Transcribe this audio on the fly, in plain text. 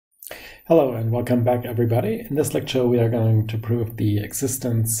Hello and welcome back, everybody. In this lecture we are going to prove the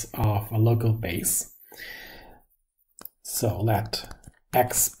existence of a local base. So let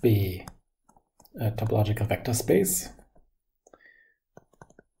X be a topological vector space.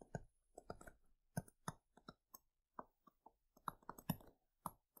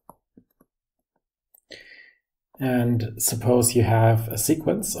 And suppose you have a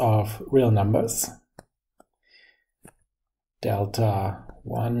sequence of real numbers. Delta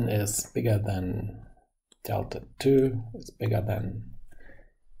 1 is bigger than delta 2, is bigger than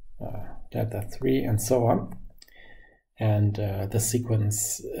delta 3, and so on. And the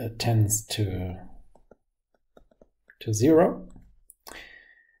sequence tends to 0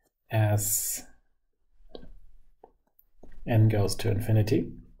 as n goes to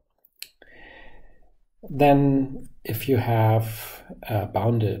infinity. Then if you have a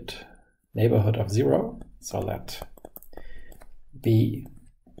bounded neighborhood of 0, so let B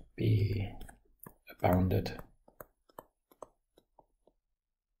be a bounded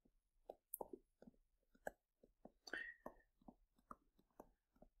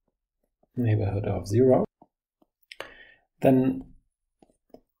neighborhood of 0, then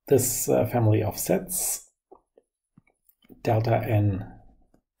this family of sets delta n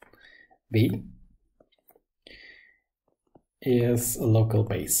B is a local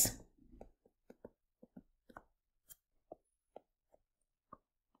base.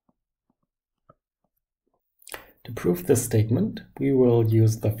 To prove this statement, we will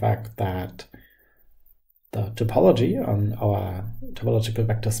use the fact that the topology on our topological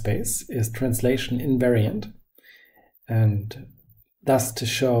vector space is translation invariant, and thus to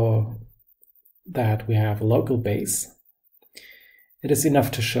show that we have a local base, it is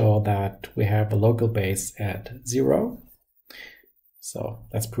enough to show that we have a local base at 0. So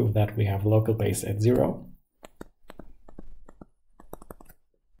let's prove that we have a local base at 0.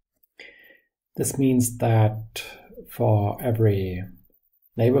 This means that for every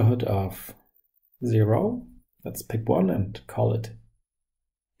neighborhood of 0, let's pick one and call it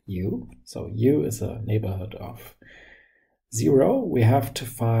U. So U is a neighborhood of 0. We have to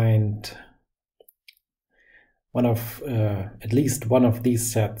find one of at least one of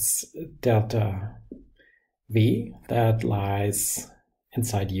these sets, delta V, that lies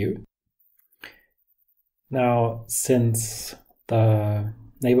inside U. Now, since the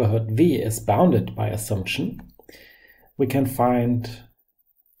neighborhood V is bounded by assumption, we can find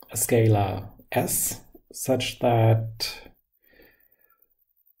a scalar S such that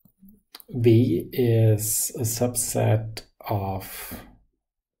V is a subset of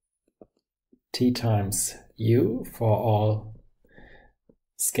T times U for all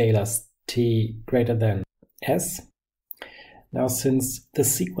scalars T greater than S. Now, since the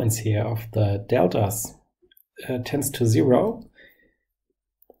sequence here of the deltas tends to 0,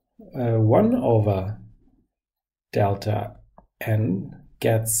 1 over delta n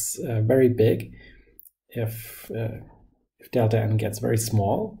gets very big if delta n gets very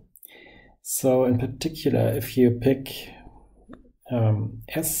small. So in particular, if you pick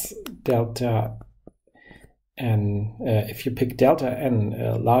S delta n, if you pick delta n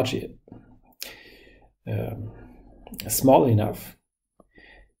large, small enough,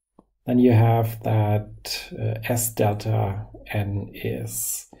 then you have that S delta n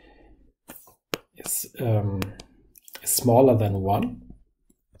is smaller than 1.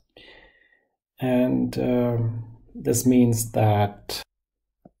 And this means that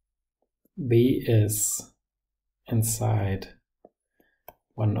B is inside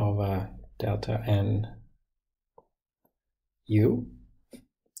 1 over delta n U,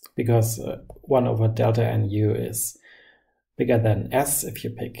 because 1 over delta n U is bigger than S if you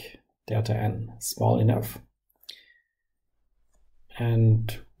pick delta n small enough.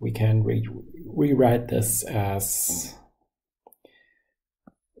 And we can rewrite this as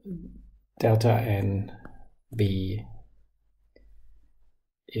delta n B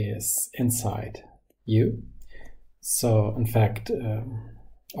is inside U. So in fact,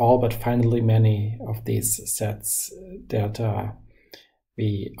 all but finally many of these sets delta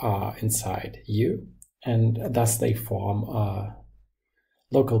B are inside U, and thus they form a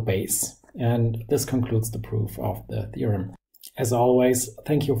local base. And this concludes the proof of the theorem. As always,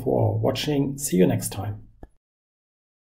 thank you for watching. See you next time.